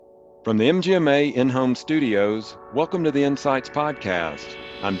From the MGMA in-home studios, welcome to the Insights Podcast.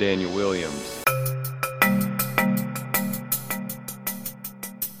 I'm Daniel Williams.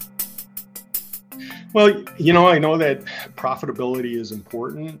 Well, I know that profitability is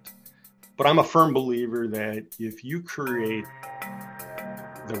important, but I'm a firm believer that if you create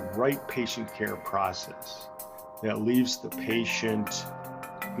the right patient care process that leaves the patient,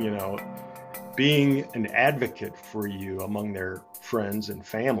 being an advocate for you among their friends and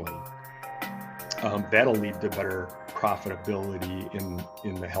family, that'll lead to better profitability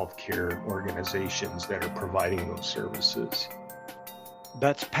in the healthcare organizations that are providing those services.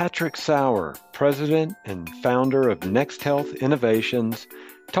 That's Patrick Sauer, president and founder of Next Health Innovations,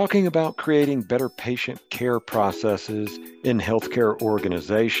 talking about creating better patient care processes in healthcare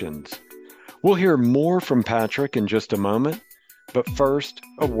organizations. We'll hear more from Patrick in just a moment, but first,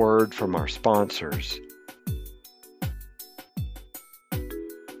 a word from our sponsors.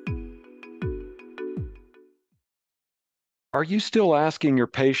 Are you still asking your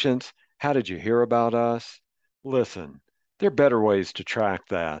patients, how did you hear about us? Listen, there are better ways to track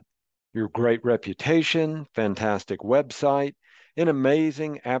that. Your great reputation, fantastic website, and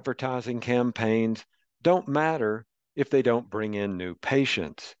amazing advertising campaigns don't matter if they don't bring in new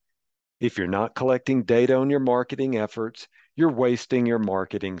patients. If you're not collecting data on your marketing efforts, you're wasting your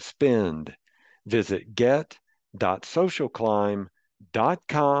marketing spend. Visit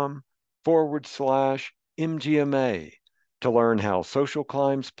get.socialclimb.com/MGMA to learn how Social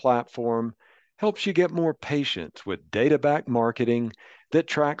Climb's platform helps you get more patients with data-backed marketing that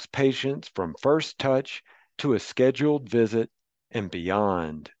tracks patients from first touch to a scheduled visit and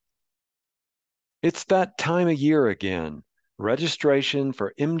beyond. It's that time of year again. Registration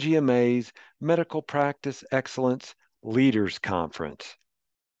for MGMA's Medical Practice Excellence Leaders Conference.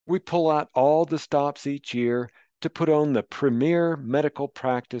 We pull out all the stops each year to put on the premier medical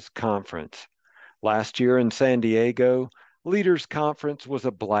practice conference. Last year in San Diego, Leaders Conference was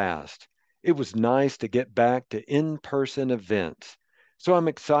a blast. It was nice to get back to in-person events, so I'm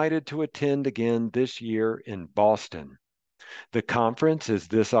excited to attend again this year in Boston. The conference is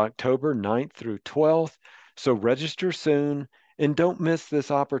this October 9th through 12th, so register soon and don't miss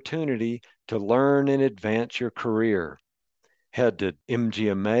this opportunity to learn and advance your career. Head to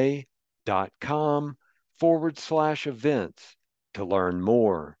mgma.com/events to learn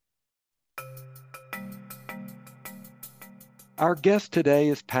more. Our guest today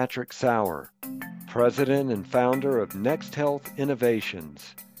is Patrick Sauer, president and founder of Next Health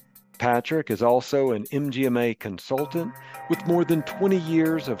Innovations. Patrick is also an MGMA consultant with more than 20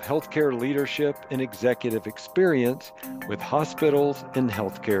 years of healthcare leadership and executive experience with hospitals and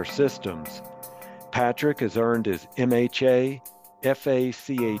healthcare systems. Patrick has earned his MHA,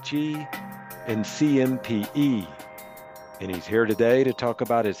 FACHE, and CMPE, and he's here today to talk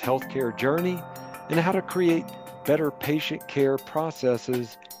about his healthcare journey and how to create better patient care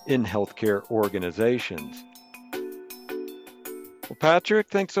processes in healthcare organizations. Well, Patrick,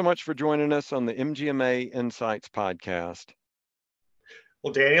 thanks so much for joining us on the MGMA Insights podcast.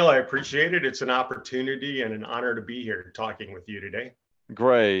 Well, Daniel, I appreciate it. It's an opportunity and an honor to be here talking with you today.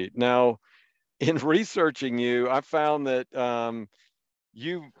 Great. Now, in researching you, I found that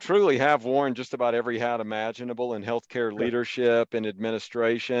you truly have worn just about every hat imaginable in healthcare leadership and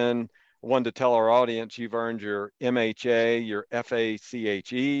administration. I wanted to tell our audience you've earned your MHA, your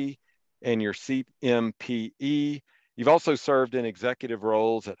FACHE, and your CMPE. You've also served in executive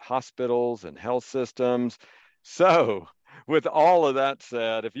roles at hospitals and health systems. So, with all of that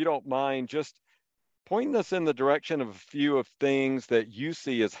said, if you don't mind, just pointing us in the direction of a few of things that you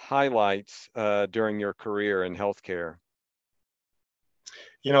see as highlights during your career in healthcare.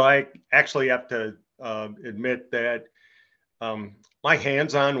 I actually have to admit that my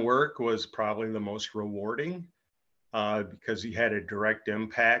hands-on work was probably the most rewarding because you had a direct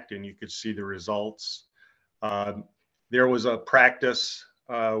impact and you could see the results. There was a practice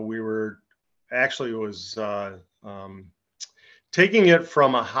taking it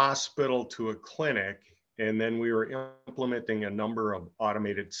from a hospital to a clinic, and then we were implementing a number of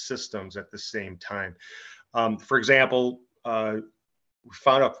automated systems at the same time. For example, we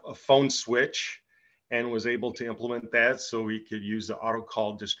found a phone switch and was able to implement that so we could use the auto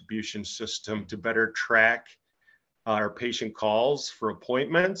call distribution system to better track our patient calls for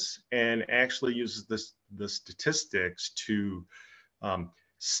appointments and actually use the statistics to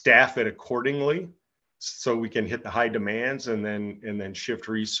staff it accordingly so we can hit the high demands and then shift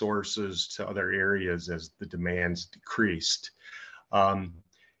resources to other areas as the demands decreased.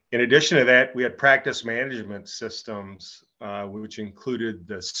 In addition to that, we had practice management systems, which included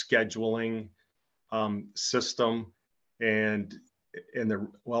the scheduling system. And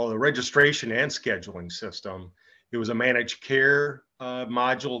the registration and scheduling system. It was a managed care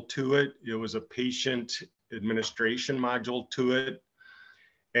module to it. It was a patient administration module to it,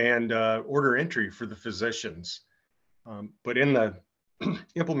 and order entry for the physicians. But in the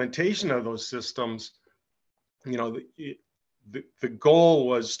implementation of those systems, the goal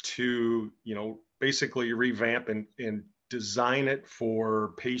was to, basically revamp and design it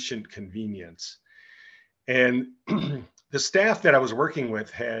for patient convenience. And the staff that I was working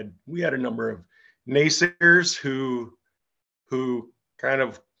with we had a number of naysayers who kind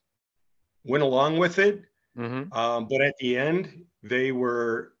of went along with it. Mm-hmm. But at the end, they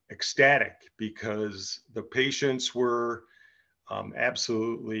were ecstatic because the patients were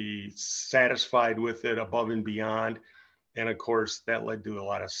absolutely satisfied with it above and beyond. And of course, that led to a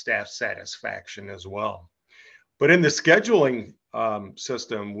lot of staff satisfaction as well. But in the scheduling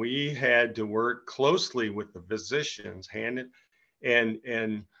system, we had to work closely with the physicians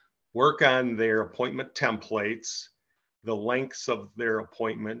and work on their appointment templates, the lengths of their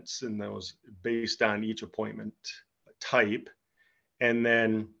appointments, and those based on each appointment type, and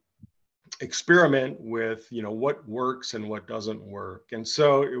then experiment with what works and what doesn't work. And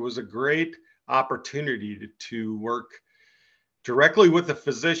so it was a great opportunity to work directly with the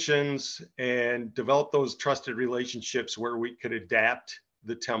physicians and develop those trusted relationships where we could adapt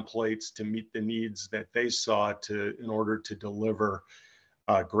the templates to meet the needs that they saw in order to deliver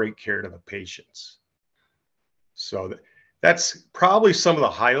great care to the patients. So that's probably some of the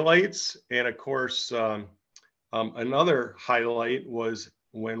highlights. And of course, another highlight was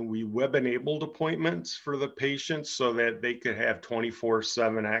when we web-enabled appointments for the patients so that they could have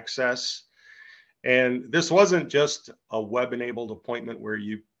 24/7 access. And this wasn't just a web-enabled appointment where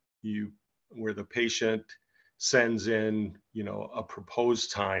where the patient sends in, a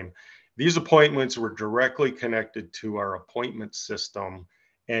proposed time. These appointments were directly connected to our appointment system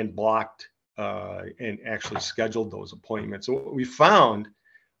and blocked and actually scheduled those appointments. So what we found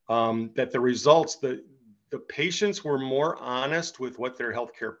that the results, the patients were more honest with what their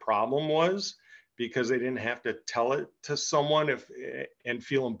healthcare problem was, because they didn't have to tell it to someone and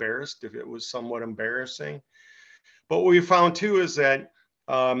feel embarrassed if it was somewhat embarrassing. But what we found too is that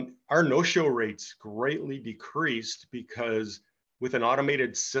our no-show rates greatly decreased, because with an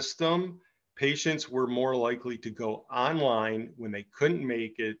automated system, patients were more likely to go online when they couldn't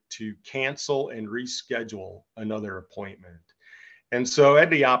make it to cancel and reschedule another appointment. And so I had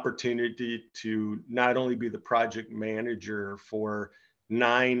the opportunity to not only be the project manager for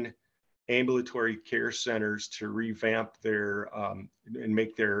 9 ambulatory care centers to revamp their and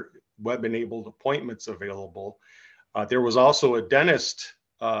make their web-enabled appointments available. There was also a dentist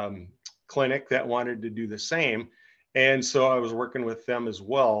clinic that wanted to do the same. And so I was working with them as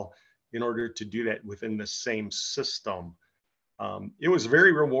well in order to do that within the same system. It was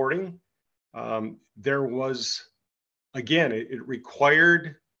very rewarding. There was, again, it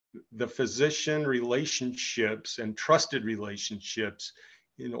required the physician relationships and trusted relationships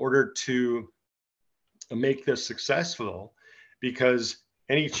in order to make this successful, because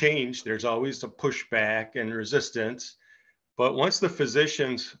any change, there's always a pushback and resistance. But once the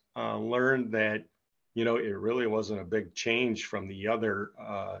physicians learned that, it really wasn't a big change from the other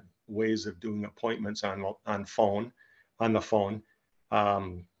ways of doing appointments on the phone,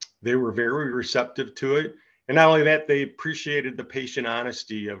 they were very receptive to it. And not only that, they appreciated the patient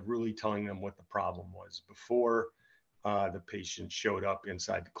honesty of really telling them what the problem was before the patient showed up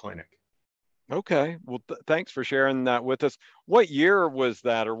inside the clinic. Okay. Well, thanks for sharing that with us. What year was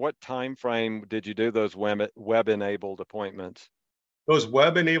that, or what time frame did you do those web-enabled appointments? Those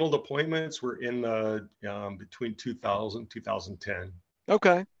web-enabled appointments were in the between 2000 2010.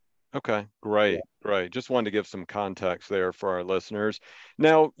 Okay. Okay. Great. Yeah. Great. Just wanted to give some context there for our listeners.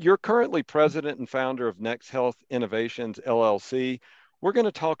 Now, you're currently president and founder of Next Health Innovations, LLC. We're going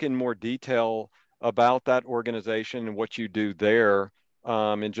to talk in more detail about that organization and what you do there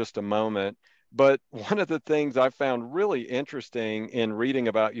in just a moment. But one of the things I found really interesting in reading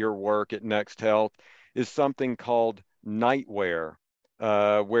about your work at Next Health is something called Nightwear,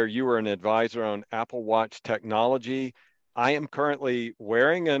 where you were an advisor on Apple Watch technology. I am currently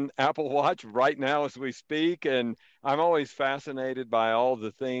wearing an Apple Watch right now as we speak, and I'm always fascinated by all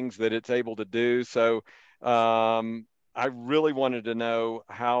the things that it's able to do. So I really wanted to know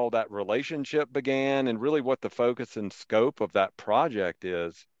how that relationship began and really what the focus and scope of that project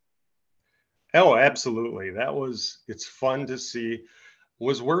is. Oh, absolutely. It's fun to see.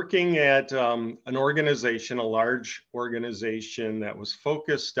 Was working at an organization, a large organization that was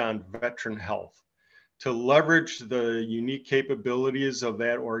focused on veteran health, to leverage the unique capabilities of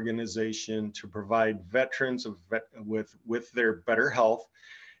that organization to provide veterans with their better health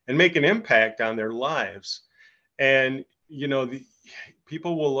and make an impact on their lives. And,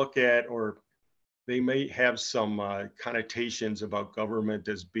 people will look at, or they may have some connotations about government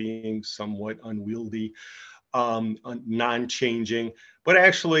as being somewhat unwieldy, non-changing, but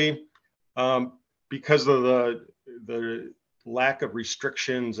actually, because of the lack of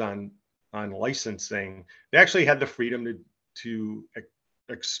restrictions on licensing, they actually had the freedom to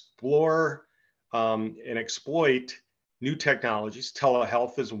explore and exploit new technologies.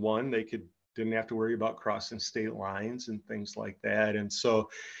 Telehealth is one. They didn't have to worry about crossing state lines and things like that. And so,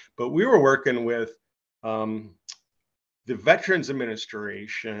 but we were working with the Veterans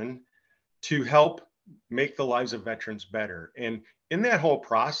Administration to help make the lives of veterans better. And in that whole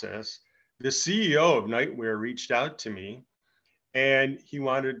process, the CEO of Nightwear reached out to me, and he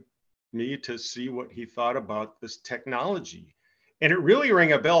wanted me to see what he thought about this technology. And it really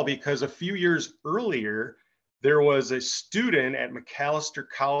rang a bell because a few years earlier, there was a student at Macalester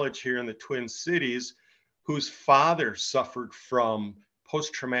College here in the Twin Cities whose father suffered from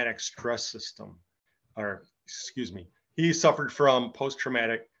post-traumatic stress system, or excuse me, he suffered from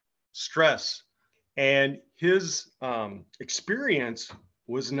post-traumatic stress. And his experience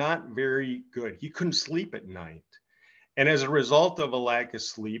was not very good. He couldn't sleep at night. And as a result of a lack of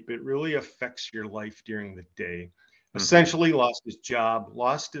sleep, it really affects your life during the day. Essentially lost his job,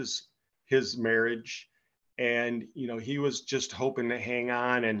 lost his marriage, and he was just hoping to hang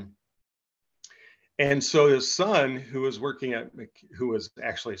on. And so his son, who was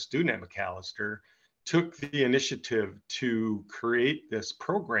actually a student at Macalester, took the initiative to create this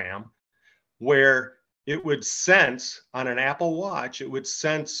program where it would sense on an Apple Watch, it would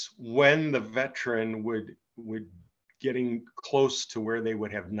sense when the veteran would getting close to where they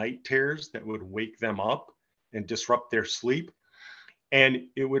would have night terrors that would wake them up and disrupt their sleep. And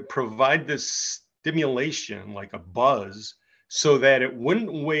it would provide this stimulation, like a buzz, so that it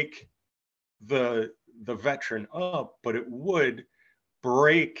wouldn't wake the veteran up, but it would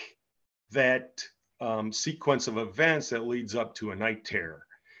break that sequence of events that leads up to a night terror.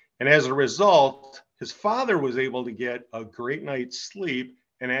 And as a result, his father was able to get a great night's sleep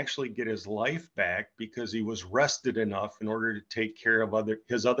and actually get his life back because he was rested enough in order to take care of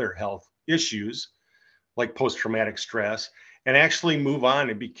his other health issues, like post-traumatic stress, and actually move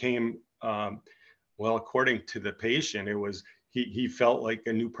on and became, well, according to the patient, he felt like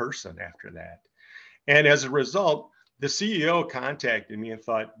a new person after that. And as a result, the CEO contacted me and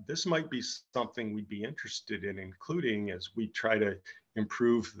thought this might be something we'd be interested in including as we try to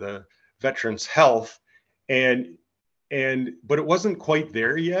improve the veterans' health. But it wasn't quite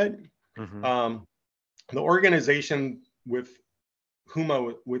there yet. The organization with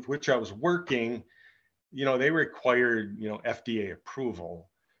which I was working, they required FDA approval,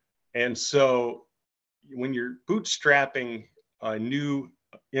 and so when you're bootstrapping a new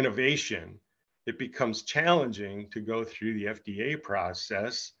innovation, it becomes challenging to go through the FDA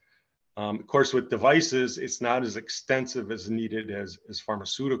process. Of course, with devices, it's not as extensive as needed as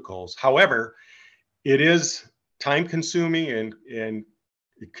pharmaceuticals. However, it is time consuming and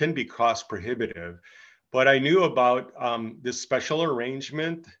it can be cost prohibitive. But I knew about this special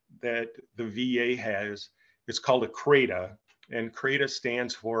arrangement that the VA has. It's called a CRADA, and CRADA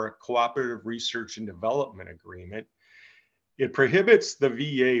stands for a Cooperative Research and Development Agreement. It prohibits the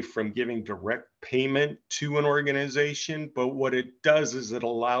VA from giving direct payment to an organization, but what it does is it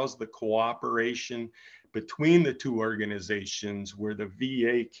allows the cooperation between the two organizations where the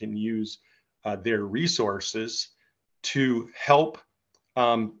VA can use their resources to help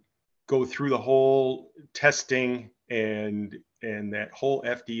go through the whole testing and that whole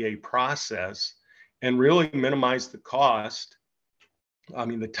FDA process and really minimize the cost. I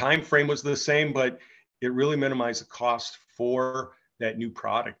mean, the time frame was the same, but it really minimized the cost for that new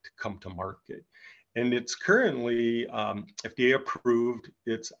product to come to market. And it's currently FDA approved.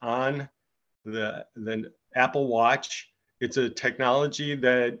 It's on the Apple Watch. It's a technology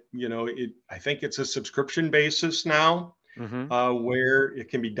that, I think it's a subscription basis now, where it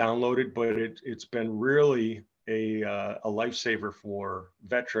can be downloaded, but it's been really a lifesaver for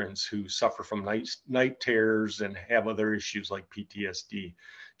veterans who suffer from night terrors and have other issues like PTSD,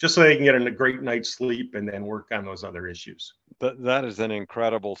 just so they can get a great night's sleep and then work on those other issues. That is an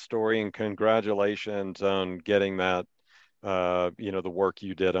incredible story, and congratulations on getting that, the work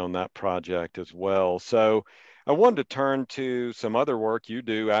you did on that project as well. So I wanted to turn to some other work you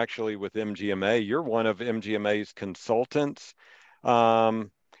do actually with MGMA. You're one of MGMA's consultants.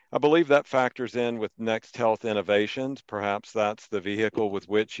 I believe that factors in with Next Health Innovations. Perhaps that's the vehicle with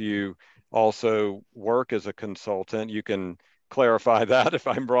which you also work as a consultant. You can clarify that if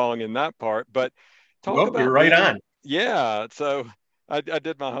I'm wrong in that part, but talk Nope, you're about right being, on. yeah, so I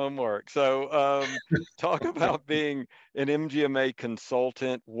did my homework. So talk about being an MGMA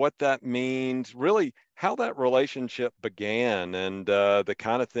consultant, what that means, really how that relationship began, and the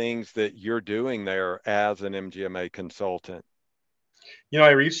kind of things that you're doing there as an MGMA consultant. I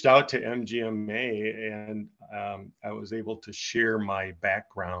reached out to MGMA and I was able to share my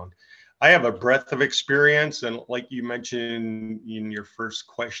background. I have a breadth of experience, and like you mentioned in your first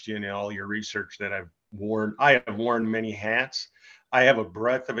question and all your research that I have worn many hats. I have a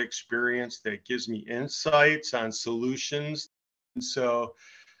breadth of experience that gives me insights on solutions. And so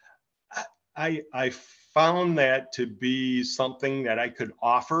I found that to be something that I could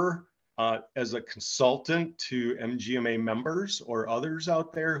offer as a consultant to MGMA members or others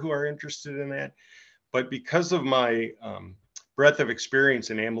out there who are interested in that. But because of my breadth of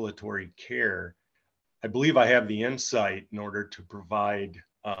experience in ambulatory care, I believe I have the insight in order to provide,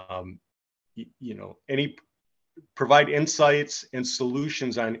 any provide insights and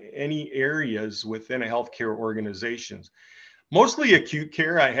solutions on any areas within a healthcare organizations. Mostly acute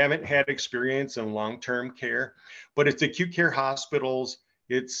care. I haven't had experience in long-term care, but it's acute care hospitals,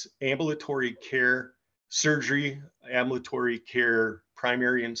 it's ambulatory care, surgery, ambulatory care,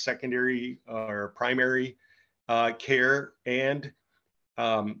 primary and secondary or primary care, and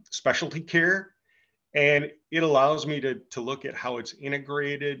specialty care. And it allows me to look at how it's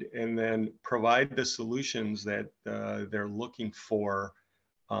integrated and then provide the solutions that they're looking for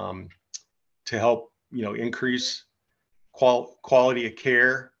um, to help, increase quality of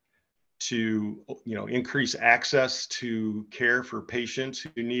care, to increase access to care for patients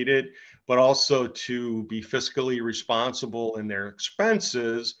who need it, but also to be fiscally responsible in their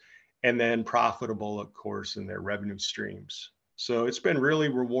expenses and then profitable, of course, in their revenue streams. So it's been really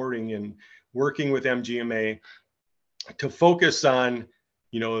rewarding in working with MGMA to focus on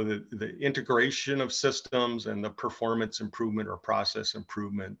the integration of systems and the performance improvement or process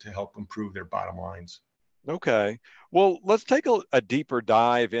improvement to help improve their bottom lines. Okay. Well, let's take a deeper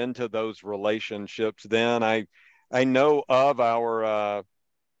dive into those relationships then. I know of our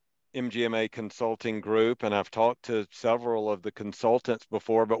MGMA consulting group, and I've talked to several of the consultants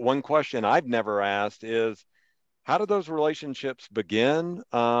before, but one question I've never asked is how do those relationships begin?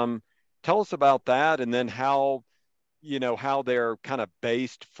 Tell us about that, and then how they're kind of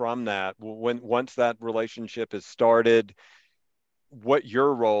based from that. When once that relationship is started, what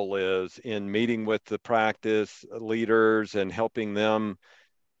your role is in meeting with the practice leaders and helping them,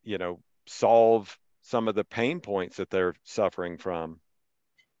 solve some of the pain points that they're suffering from.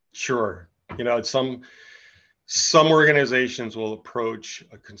 Sure. Some organizations will approach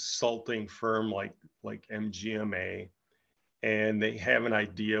a consulting firm like MGMA, and they have an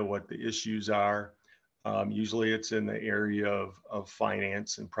idea what the issues are. Usually, it's in the area of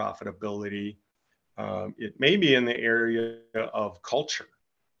finance and profitability. It may be in the area of culture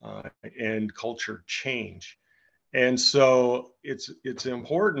and culture change. And so it's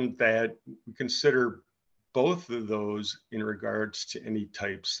important that we consider both of those in regards to any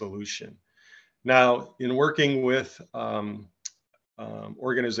type solution. Now, in working with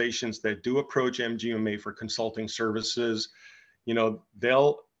organizations that do approach MGMA for consulting services,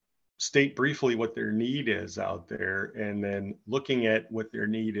 they'll state briefly what their need is out there, and then looking at what their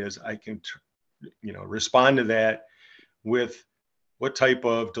need is, I can, respond to that with what type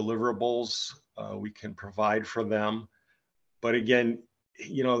of deliverables we can provide for them. But again,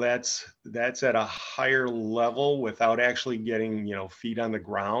 that's at a higher level without actually getting feet on the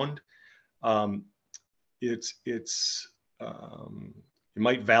ground. Um, it's it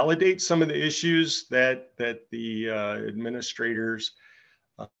might validate some of the issues that the administrators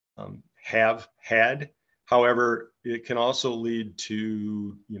have had. However, it can also lead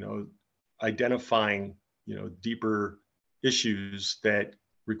to identifying deeper issues that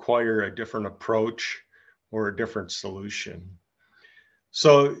require a different approach or a different solution.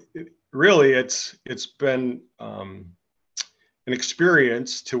 So really, it's been an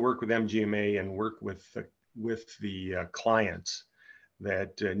experience to work with MGMA and work with the clients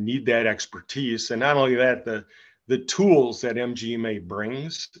that need that expertise. And not only that, the tools that MGMA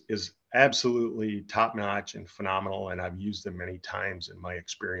brings is absolutely top notch and phenomenal. And I've used them many times in my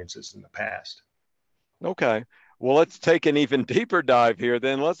experiences in the past. Okay. Well, let's take an even deeper dive here.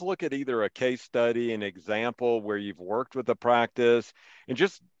 Then let's look at either a case study, an example where you've worked with a practice, and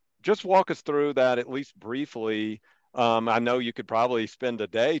just walk us through that at least briefly. I know you could probably spend a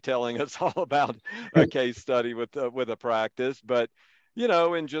day telling us all about a case study with a practice, but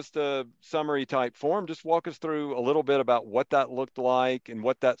In just a summary type form, just walk us through a little bit about what that looked like and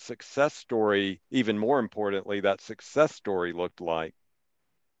what that success story, even more importantly, that success story looked like.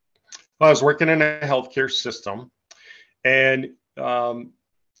 Well, I was working in a healthcare system, and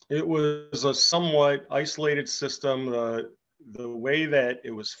it was a somewhat isolated system. The way that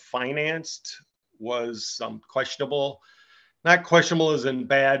it was financed was questionable. Not questionable as in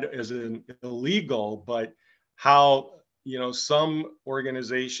bad, as in illegal, but how, some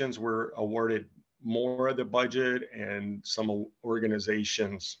organizations were awarded more of the budget and some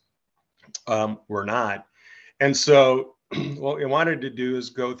organizations were not. And so what we wanted to do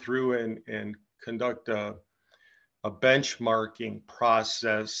is go through and conduct a benchmarking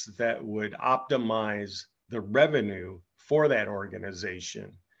process that would optimize the revenue for that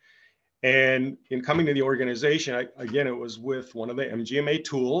organization. And in coming to the organization, again, it was with one of the MGMA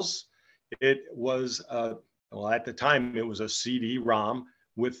tools. It was, well, at the time, it was a CD-ROM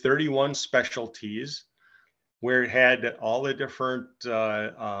with 31 specialties, where it had all the different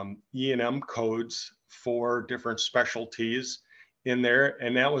E&M codes for different specialties in there.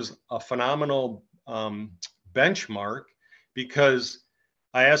 And that was a phenomenal benchmark, because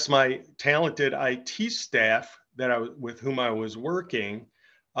I asked my talented IT staff with whom I was working,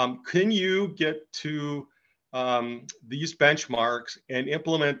 can you get to these benchmarks and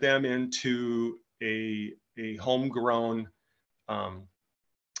implement them into a homegrown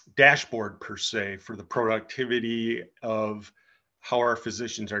dashboard per se for the productivity of how our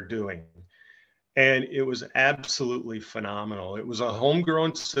physicians are doing? And it was absolutely phenomenal. It was a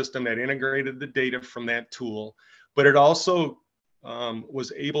homegrown system that integrated the data from that tool, but it also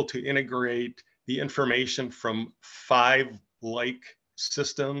was able to integrate the information from five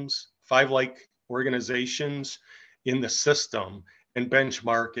organizations in the system, and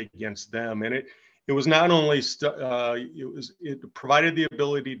benchmark against them. And it was not only it provided the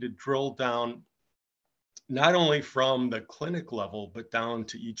ability to drill down not only from the clinic level, but down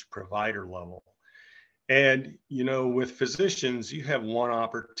to each provider level. And, with physicians, you have one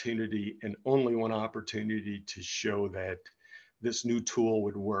opportunity and only one opportunity to show that this new tool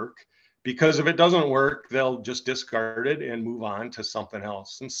would work. Because if it doesn't work, they'll just discard it and move on to something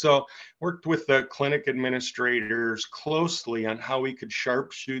else. And so worked with the clinic administrators closely on how we could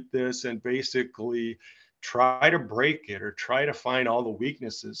sharpshoot this and basically try to break it or try to find all the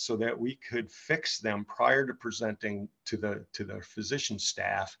weaknesses so that we could fix them prior to presenting to the physician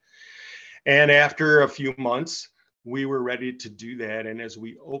staff. And after a few months, we were ready to do that. And as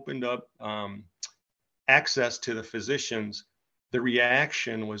we opened up access to the physicians, the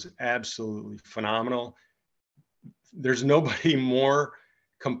reaction was absolutely phenomenal. There's nobody more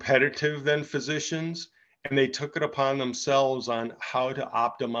competitive than physicians, and they took it upon themselves on how to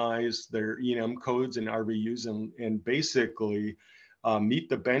optimize their E&M codes and RVUs and basically meet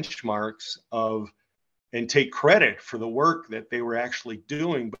the benchmarks and take credit for the work that they were actually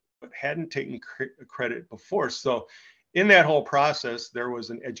doing, but hadn't taken credit before. So in that whole process, there was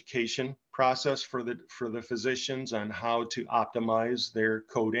an education process for the physicians on how to optimize their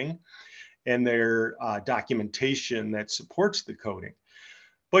coding and their documentation that supports the coding.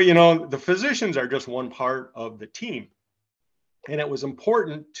 But the physicians are just one part of the team, and it was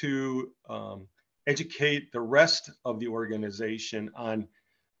important to educate the rest of the organization on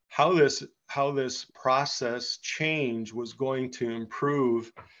how this process change was going to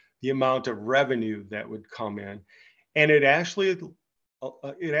improve the amount of revenue that would come in. And it actually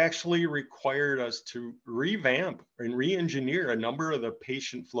required us to revamp and re-engineer a number of the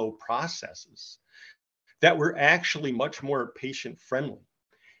patient flow processes that were actually much more patient friendly.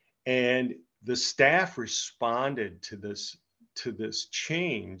 And the staff responded to this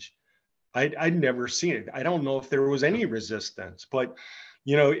change. I'd never seen it. I don't know if there was any resistance, but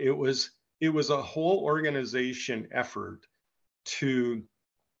it was a whole organization effort to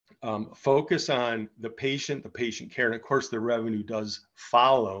focus on the patient care. And of course, the revenue does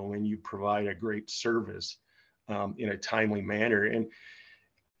follow when you provide a great service in a timely manner. And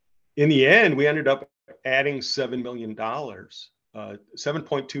in the end, we ended up adding $7 million,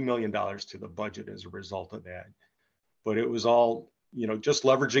 $7.2 million to the budget as a result of that. But it was all, just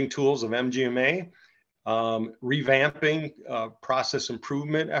leveraging tools of MGMA, revamping process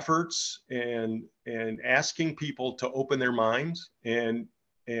improvement efforts, and asking people to open their minds and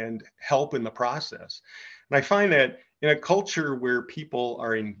help in the process. And I find that in a culture where people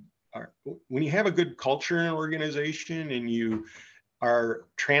when you have a good culture in an organization and you are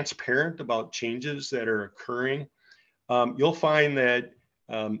transparent about changes that are occurring, you'll find that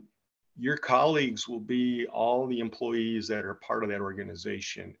your colleagues will be all the employees that are part of that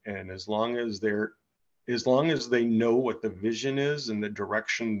organization. And as long as they're as long as they know what the vision is and the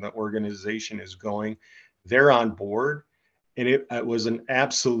direction the organization is going, they're on board. And it was an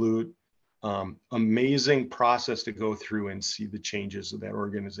absolute amazing process to go through and see the changes of that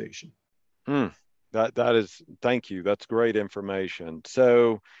organization. That is, thank you. That's great information.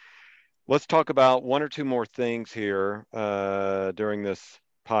 So let's talk about one or two more things here during this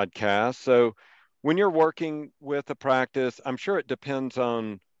podcast. So when you're working with a practice, I'm sure it depends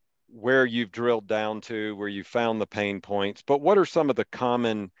on where you've drilled down to, where you found the pain points, but what are some of the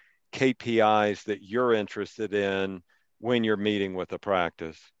common KPIs that you're interested in when you're meeting with a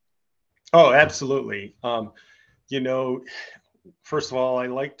practice? Oh, absolutely. You know, first of all, I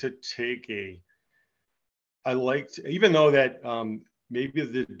like to take even though that maybe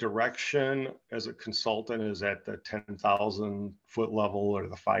the direction as a consultant is at the 10,000 foot level or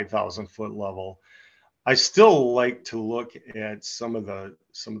the 5,000 foot level, I still like to look at some of the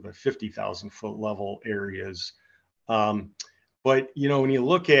 50,000 foot level areas. But you know, when you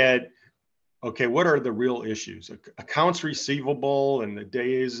look at, okay, what are the real issues? Accounts receivable and the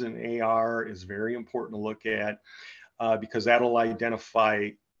days in AR is very important to look at because that'll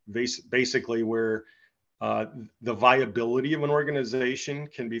identify basically where the viability of an organization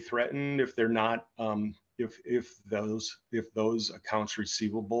can be threatened if they're not if those accounts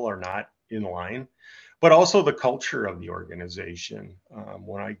receivable are not in line, but also the culture of the organization.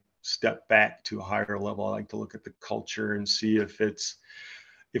 When I step back to a higher level, I like to look at the culture and see if it's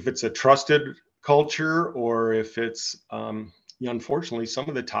a trusted culture or if it's unfortunately some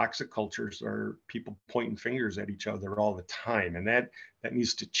of the toxic cultures are people pointing fingers at each other all the time, and that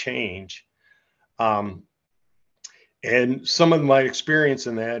needs to change. And some of my experience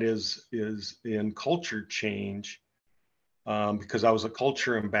in that is in culture change, because I was a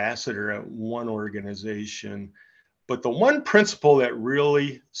culture ambassador at one organization. But the one principle that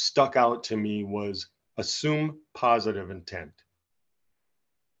really stuck out to me was assume positive intent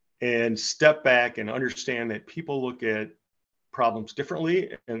and step back and understand that people look at problems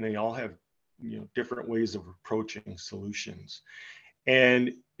differently and they all have different ways of approaching solutions.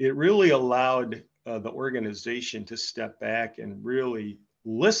 And it really allowed the organization to step back and really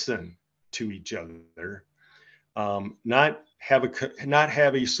listen to each other, not have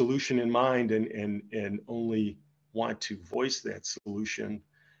a solution in mind and only want to voice that solution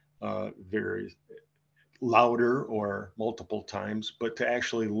very louder or multiple times, but to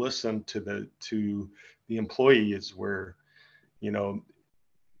actually listen to the employees where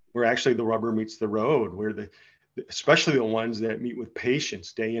actually the rubber meets the road, where especially the ones that meet with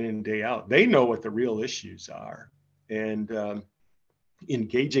patients day in and day out, they know what the real issues are, and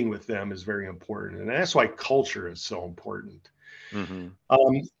engaging with them is very important. And that's why culture is so important. Mm-hmm.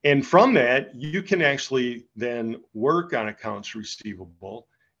 And from that, you can actually then work on accounts receivable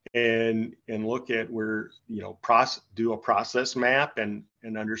and look at where, do a process map and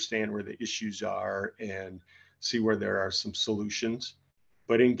understand where the issues are and see where there are some solutions,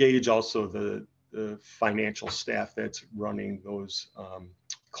 but engage also the financial staff that's running those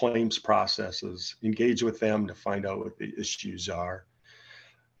claims processes, engage with them to find out what the issues are.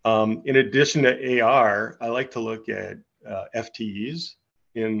 In addition to AR, I like to look at FTEs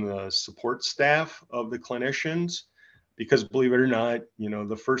in the support staff of the clinicians, because believe it or not,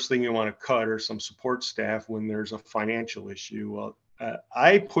 the first thing you want to cut are some support staff when there's a financial issue. Well,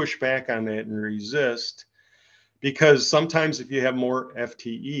 I push back on that and resist, because sometimes if you have more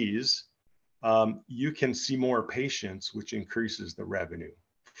FTEs, you can see more patients, which increases the revenue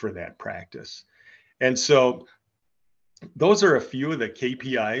for that practice. And so those are a few of the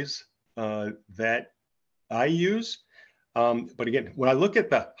KPIs that I use. But again, when I look at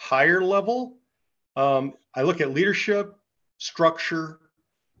the higher level, I look at leadership, structure,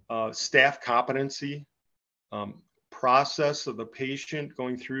 staff competency, process of the patient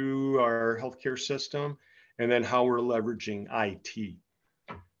going through our healthcare system, and then how we're leveraging IT.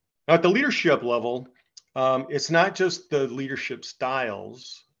 Now, at the leadership level, it's not just the leadership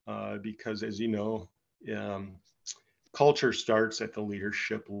styles, because as you know, culture starts at the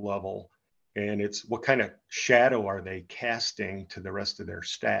leadership level, and it's what kind of shadow are they casting to the rest of their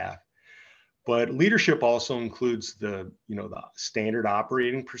staff. But leadership also includes the standard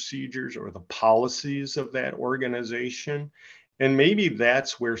operating procedures or the policies of that organization. And maybe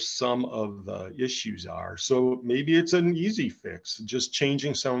that's where some of the issues are. So maybe it's an easy fix, just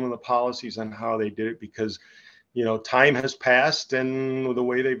changing some of the policies on how they did it, because time has passed and the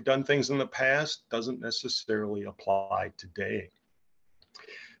way they've done things in the past doesn't necessarily apply today.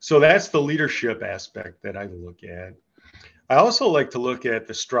 So that's the leadership aspect that I look at. I also like to look at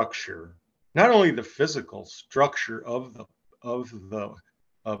the structure, not only the physical structure of the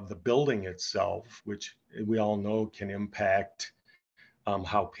of the building itself, which we all know can impact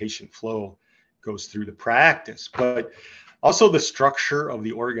how patient flow goes through the practice, but also the structure of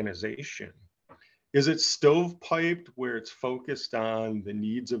the organization. Is it stovepiped where it's focused on the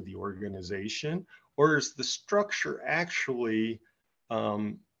needs of the organization, or is the structure actually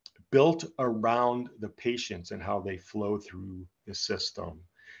built around the patients and how they flow through the system?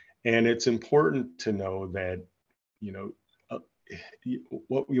 And it's important to know that, you know,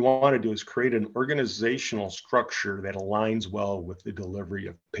 what we want to do is create an organizational structure that aligns well with the delivery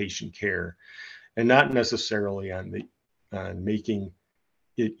of patient care, and not necessarily on making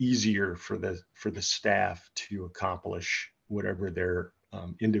it easier for the staff to accomplish whatever their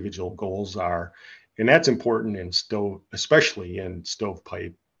individual goals are. And that's important especially in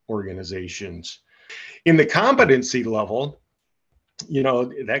stovepipe organizations. In the competency level, you know,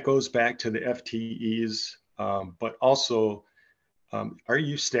 that goes back to the FTEs, but also, are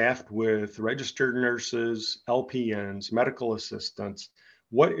you staffed with registered nurses, LPNs, medical assistants?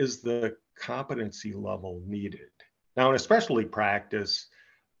 What is the competency level needed? Now, in especially practice,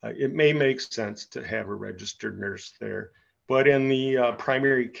 it may make sense to have a registered nurse there, but in the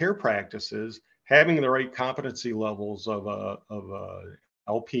primary care practices, having the right competency levels of a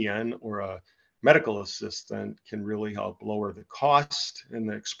LPN or a medical assistant can really help lower the cost and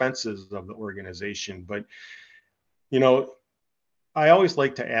the expenses of the organization. But, you know, I always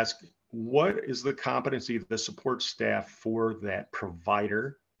like to ask, what is the competency of the support staff for that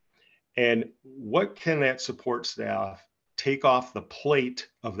provider? And what can that support staff take off the plate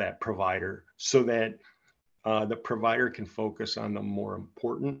of that provider so that the provider can focus on the more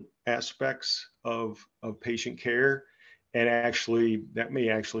important aspects of patient care, and actually that may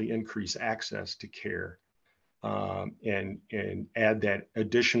actually increase access to care, and add that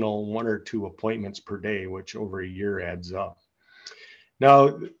additional 1 or 2 appointments per day, which over a year adds up.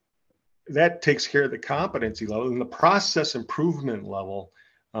 Now, that takes care of the competency level. And the process improvement level,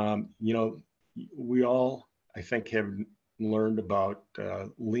 you know, we all, I think, have learned about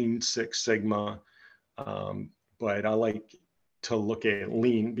Lean Six Sigma, but I like to look at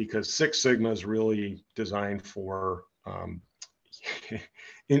Lean because Six Sigma is really designed for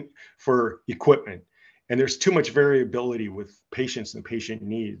for equipment, and there's too much variability with patients and patient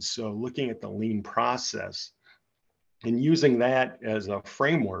needs. So looking at the Lean process and using that as a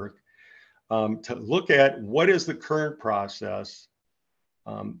framework to look at what is the current process,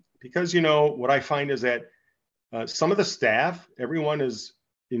 because, you know, what I find is that some of the staff, everyone is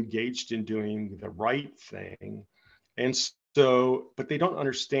engaged in doing the right thing. And so, but they don't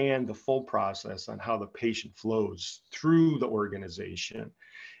understand the full process on how the patient flows through the organization.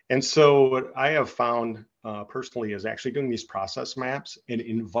 And so what I have found personally is actually doing these process maps and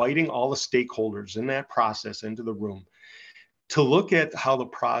inviting all the stakeholders in that process into the room to look at how the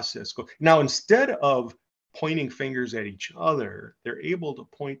process goes. Now, instead of pointing fingers at each other, they're able to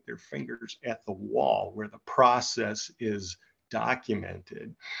point their fingers at the wall where the process is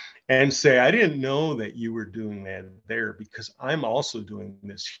documented and say, I didn't know that you were doing that there because I'm also doing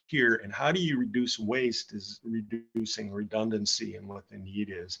this here. And how do you reduce waste is reducing redundancy and what the need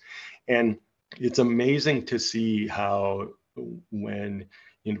is. And it's amazing to see how when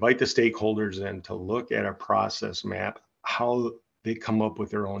you invite the stakeholders in to look at a process map, how they come up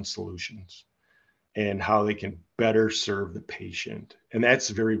with their own solutions and how they can better serve the patient. And that's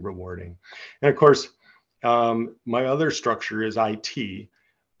very rewarding. And of course, my other structure is IT.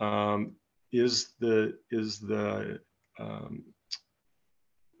 Are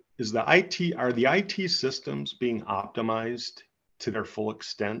the IT systems being optimized to their full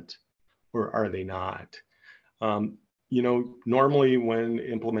extent, or are they not? You know, normally when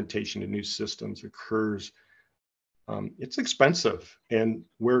implementation of new systems occurs, it's expensive, and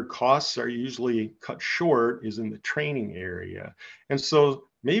where costs are usually cut short is in the training area. And so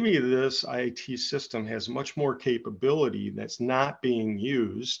maybe this IT system has much more capability that's not being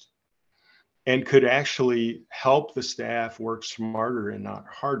used and could actually help the staff work smarter and not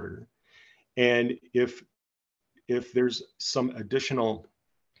harder. And if there's some additional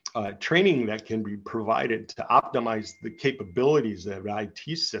training that can be provided to optimize the capabilities of the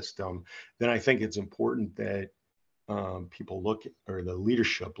IT system, then I think it's important that people look at, or the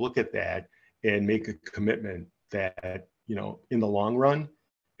leadership look at that and make a commitment that, you know, in the long run,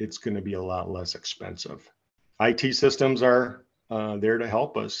 it's going to be a lot less expensive. IT systems are there to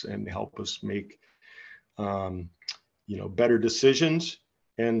help us and help us make, you know, better decisions.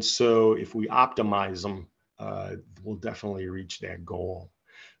 And so if we optimize them, we'll definitely reach that goal.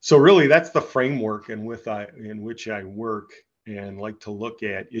 So really, that's the framework in which I work and like to look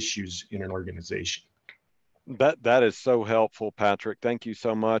at issues in an organization. That is so helpful, Patrick. Thank you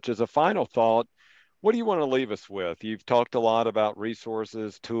so much. As a final thought, what do you want to leave us with? You've talked a lot about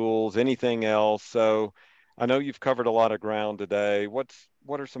resources, tools, anything else. So I know you've covered a lot of ground today. What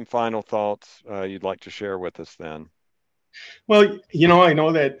are some final thoughts you'd like to share with us then? Well, I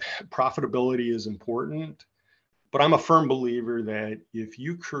know that profitability is important, but I'm a firm believer that if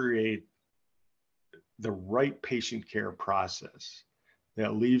you create the right patient care process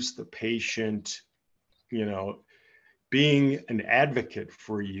that leaves the patient, you know, being an advocate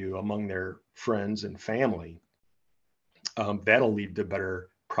for you among their friends and family, that'll lead to better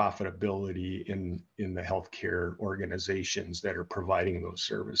profitability in the healthcare organizations that are providing those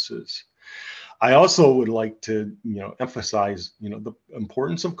services. I also would like to, emphasize, the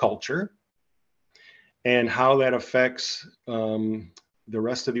importance of culture and how that affects the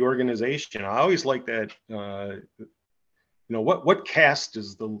rest of the organization. I always like that.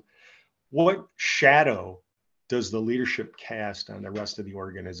 What shadow does the leadership cast on the rest of the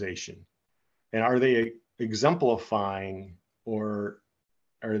organization, and are they exemplifying or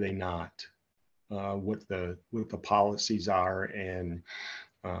are they not? What the policies are, and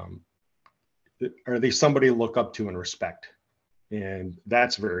are they somebody to look up to and respect? And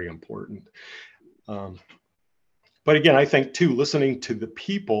that's very important. But again, I think too, listening to the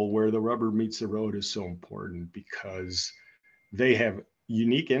people where the rubber meets the road is so important, because they have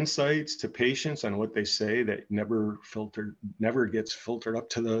unique insights to patients on what they say that never gets filtered up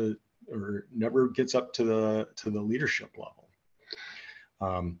to the, or never gets up to the leadership level.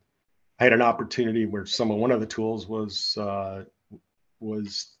 I had an opportunity where one of the tools was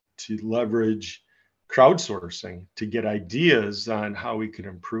to leverage crowdsourcing to get ideas on how we could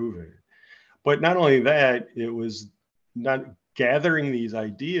improve it. But not only that, it was not gathering these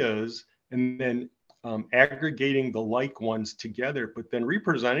ideas and then aggregating the like ones together, but then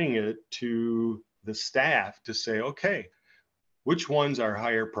representing it to the staff to say, okay, which ones are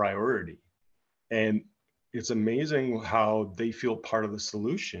higher priority? And it's amazing how they feel part of the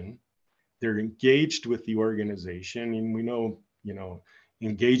solution. They're engaged with the organization, and we know,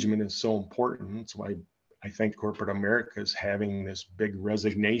 engagement is so important. That's why I think corporate America is having this big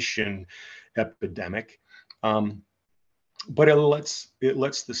resignation epidemic. But it lets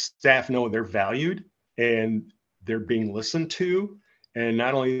the staff know they're valued and they're being listened to. And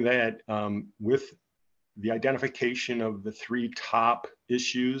not only that, with the identification of the 3 top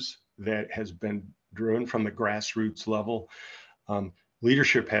issues that has been driven from the grassroots level,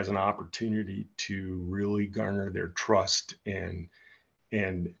 leadership has an opportunity to really garner their trust and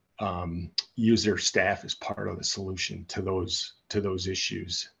use their staff as part of the solution to those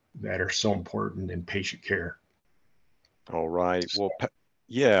issues that are so important in patient care. All right. Well,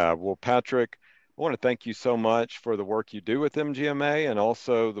 Patrick, I want to thank you so much for the work you do with MGMA and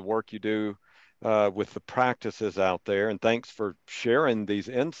also the work you do with the practices out there. And thanks for sharing these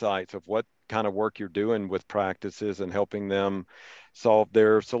insights of what kind of work you're doing with practices and helping them solve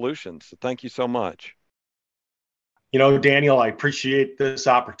their solutions. So thank you so much. Daniel, I appreciate this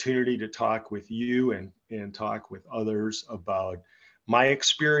opportunity to talk with you and talk with others about my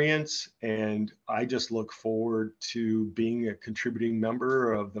experience. And I just look forward to being a contributing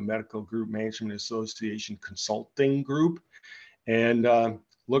member of the Medical Group Management Association Consulting Group, and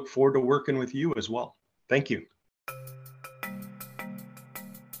look forward to working with you as well. Thank you.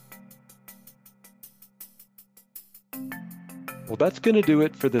 Well, that's going to do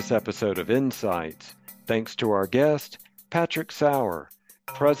it for this episode of Insights. Thanks to our guest, Patrick Sauer,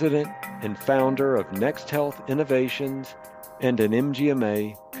 President and founder of Next Health Innovations and an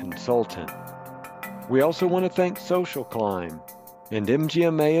MGMA consultant. We also want to thank Social Climb and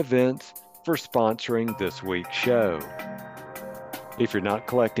MGMA Events for sponsoring this week's show. If you're not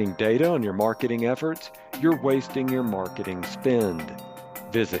collecting data on your marketing efforts, you're wasting your marketing spend.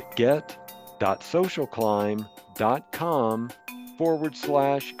 Visit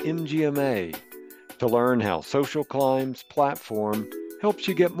get.socialclimb.com/MGMA to learn how Social Climb's platform helps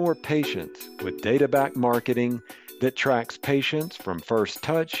you get more patients with data-backed marketing that tracks patients from first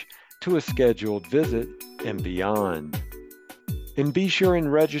touch to a scheduled visit and beyond. And be sure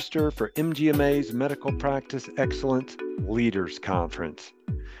and register for MGMA's Medical Practice Excellence Leaders Conference.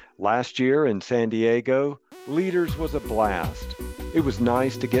 Last year in San Diego, Leaders was a blast. It was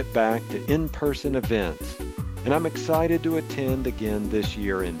nice to get back to in-person events, and I'm excited to attend again this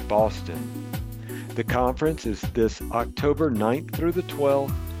year in Boston. The conference is this October 9th through the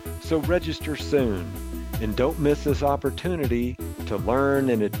 12th, so register soon. And don't miss this opportunity to learn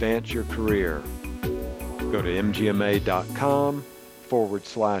and advance your career. Go to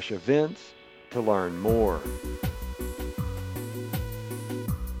mgma.com/events to learn more.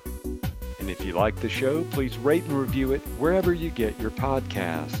 And if you like the show, please rate and review it wherever you get your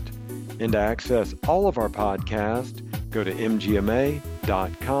podcast. And to access all of our podcasts, go to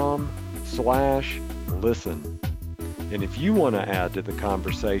mgma.com/listen. And if you want to add to the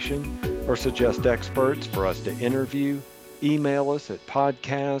conversation or suggest experts for us to interview, email us at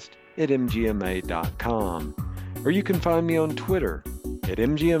podcast@mgma.com. Or you can find me on Twitter at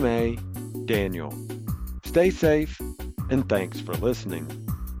mgma.daniel. Stay safe, and thanks for listening.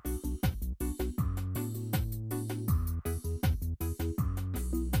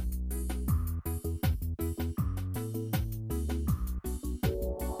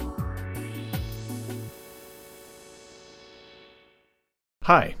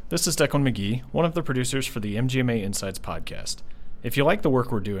 Hi, this is Declan McGee, one of the producers for the MGMA Insights podcast. If you like the work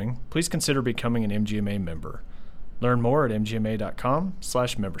we're doing, please consider becoming an MGMA member. Learn more at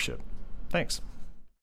mgma.com/membership. Thanks.